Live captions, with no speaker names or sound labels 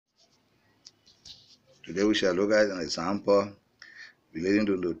Today we shall look at an example relating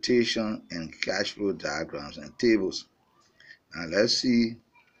to notation and cash flow diagrams and tables. Now let's see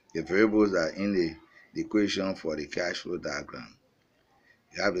the variables that are in the equation for the cash flow diagram.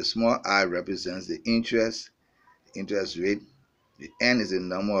 You have the small I represents the interest rate, the N is the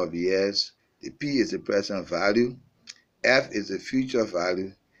number of years, the P is the present value, F is the future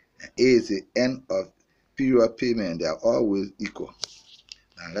value, and A is the end of period payment. They are always equal.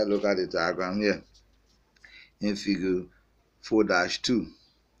 Now let's look at the diagram here. In figure 4-2,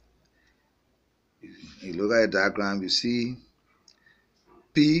 you look at the diagram, you see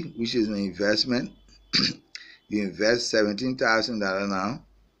P, which is an investment. You invest $17,000 now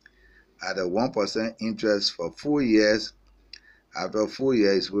at a 1% interest for 4 years. After 4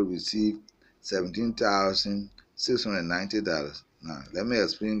 years, you will receive $17,690. Now, let me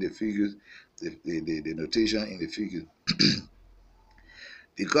explain the figures, the notation in the figure.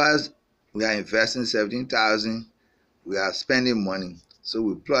 Because we are investing $17,000, we are spending money, so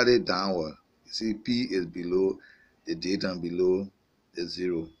we plot it downward. You see, P is below the datum, below the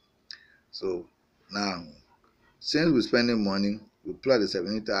zero. So now, since we're spending money, we plot the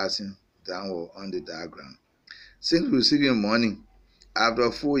 17,000 downward on the diagram. Since we're receiving money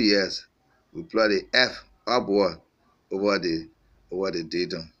after 4 years, we plot the F upward over the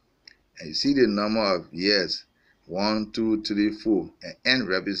datum. And you see the number of years, 1, 2, 3, 4, and N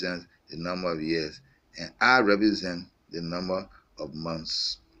represents the number of years, and R represents the number of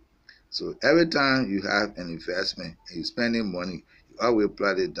months. So every time you have an investment and you're spending money, you always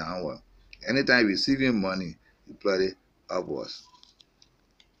plot it downward. Anytime you're receiving money, you plot it upwards.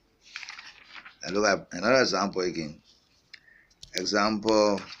 And look at another example again.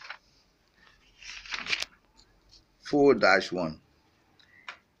 Example 4-1.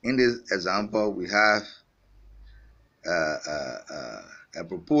 In this example, we have a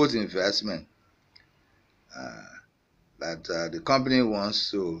proposed investment that the company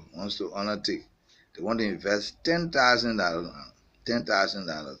wants to undertake. They want to invest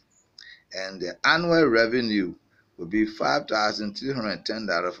 $10,000, and the annual revenue will be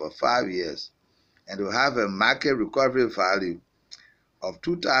 $5,310 for 5 years, and will have a market recovery value of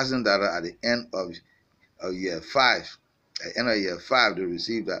 $2,000 at the end of year 5. At the end of year 5, they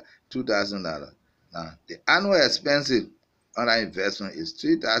receive that $2,000. Now, the annual expenses on that investment is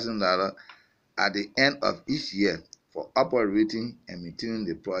 $3,000 at the end of each year for operating and maintaining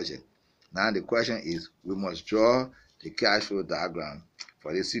the project. Now the question is, we must draw the cash flow diagram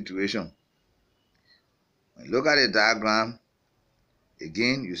for this situation. When you look at the diagram,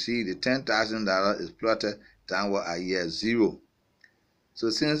 again, you see the $10,000 is plotted downward at year 0. So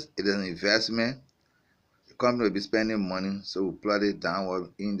since it is an investment, the company will be spending money, so we plot it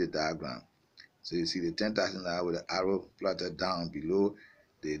downward in the diagram. So you see the $10,000 with the arrow plotted down below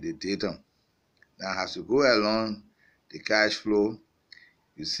the datum. Now as you go along the cash flow,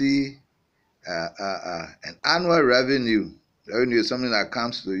 you see an annual revenue. Revenue is something that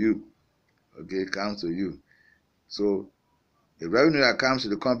comes to you. Okay, comes to you. So the revenue that comes to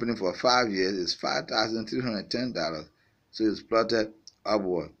the company for 5 years is $5,310. So it's plotted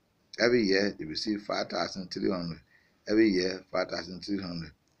upward. Every year they receive $5,300. Every year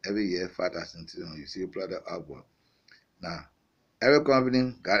 $5,300. Every year $5,300. You see it plotted upward. Now, every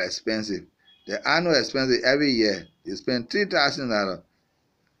company got expensive. The annual expenses every year, they spend $3,000.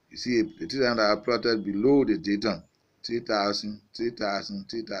 You see the $3,000 plotted below the datum. 3,000, 3,000,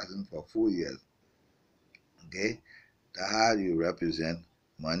 3,000 for 4 years. Okay, that's how you represent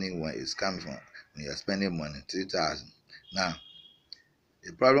money when it's coming from, when you're spending money, 3,000. Now,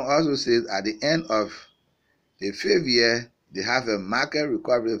 the problem also says at the end of the 5th year, they have a market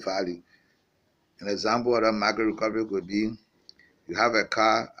recovery value. An example of that market recovery could be, you have a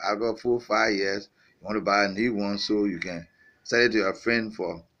car, after 4 or 5 years, you want to buy a new one, so you can sell it to your friend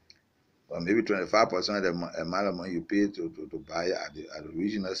for maybe 25% of the amount of money you pay to buy it at the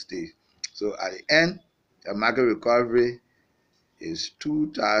original stage. So at the end, the market recovery is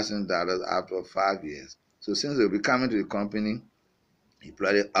 $2,000 after 5 years. So since they'll be coming to the company, you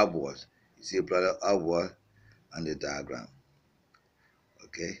plot it upwards. You see it plotted upward on the diagram.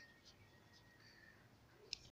 Okay.